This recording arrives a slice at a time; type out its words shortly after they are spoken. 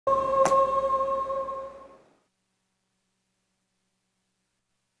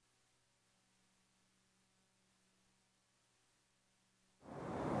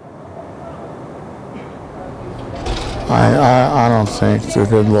I don't think the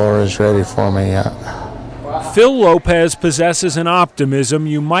good Lord is ready for me yet. Phil Lopez possesses an optimism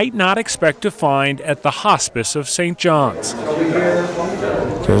you might not expect to find at the Hospice of St. John's.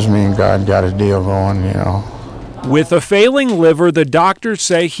 Because me and God got a deal going, you know. With a failing liver, the doctors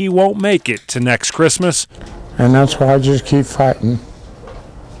say he won't make it to next Christmas. And that's why I just keep fighting.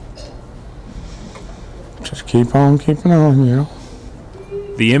 Just keep on keeping on, you know.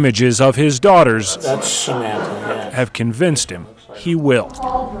 The images of his daughters That's Samantha, have convinced him he will.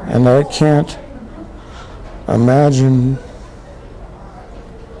 And I can't imagine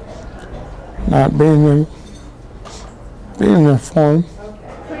not being there for him.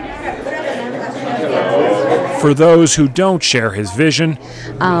 For those who don't share his vision,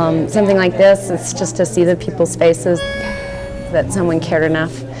 something like this, it's just to see the people's faces that someone cared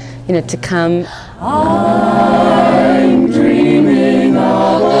enough, to come. I'm dreaming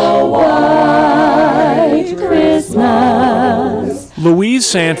of a white Christmas. Louise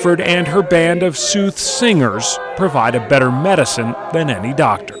Sanford and her band of sooth singers provide a better medicine than any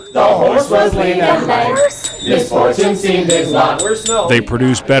doctor. The horse was lean and light, misfortune seemed his lot. They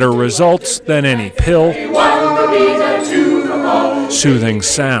produce better results than any pill. Soothing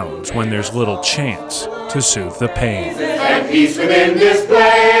sounds when there's little chance to soothe the pain. And peace within this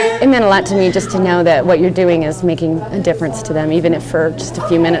place. It meant a lot to me just to know that what you're doing is making a difference to them, even if for just a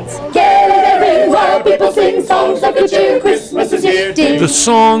few minutes. While people sing songs of good cheer, Christmas is here. The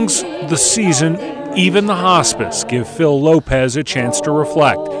songs, the season, even the hospice give Phil Lopez a chance to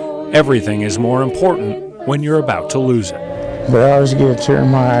reflect. Everything is more important when you're about to lose it. But I always get a tear in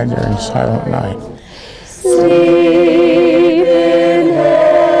my eye during Silent Night. Sleep in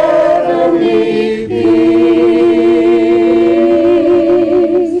heavenly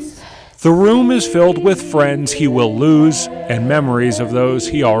peace. The room is filled with friends he will lose and memories of those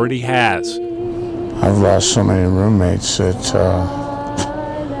he already has. I've lost so many roommates that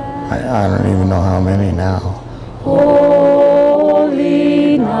I don't even know how many now.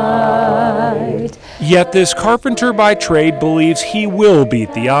 Holy night. Yet this carpenter by trade believes he will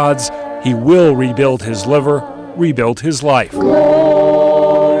beat the odds. He will rebuild his liver, rebuild his life.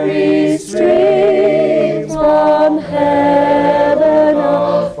 Glory streams from heaven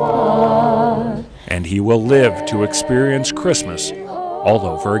afar. And he will live to experience Christmas all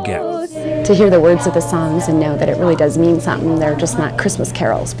over again. To hear the words of the songs and know that it really does mean something. They're just not Christmas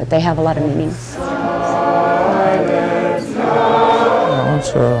carols, but they have a lot of meaning. Well, it's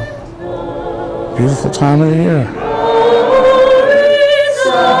a beautiful time of the year.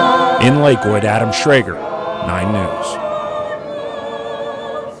 In Lakewood, Adam Schrager, 9 News.